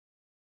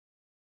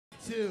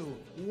2,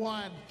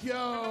 1,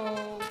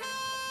 go!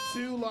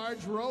 2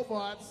 large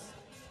robots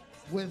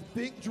with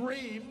big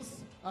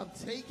dreams of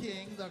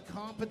taking the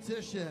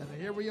competition.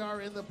 Here we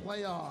are in the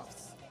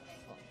playoffs.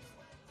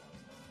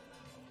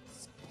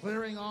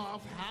 Clearing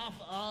off half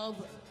of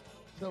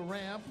the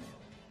ramp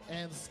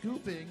and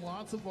scooping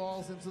lots of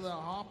balls into the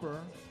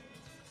hopper.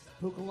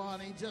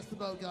 Pukalani just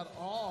about got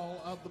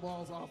all of the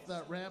balls off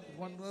that ramp.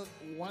 One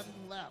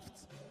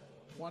left.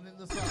 One in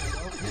the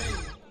side. Okay.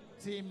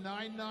 Team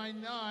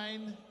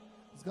 999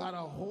 has got a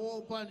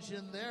whole bunch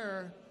in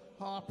their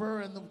hopper,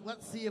 and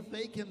let's see if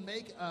they can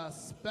make a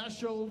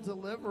special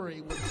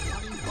delivery with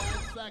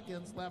 25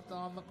 seconds left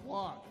on the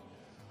clock.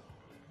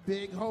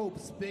 Big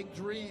hopes, big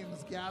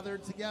dreams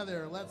gathered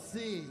together. Let's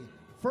see.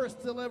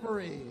 First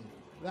delivery.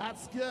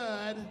 That's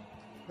good.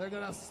 They're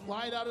going to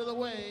slide out of the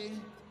way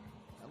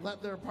and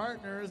let their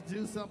partners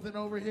do something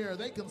over here.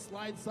 They can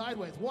slide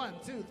sideways. 1,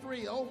 2,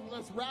 3. Oh,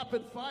 let's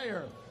rapid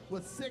fire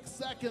with 6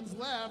 seconds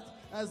left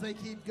as they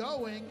keep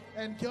going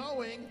and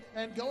going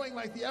and going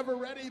like the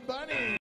ever-ready bunny.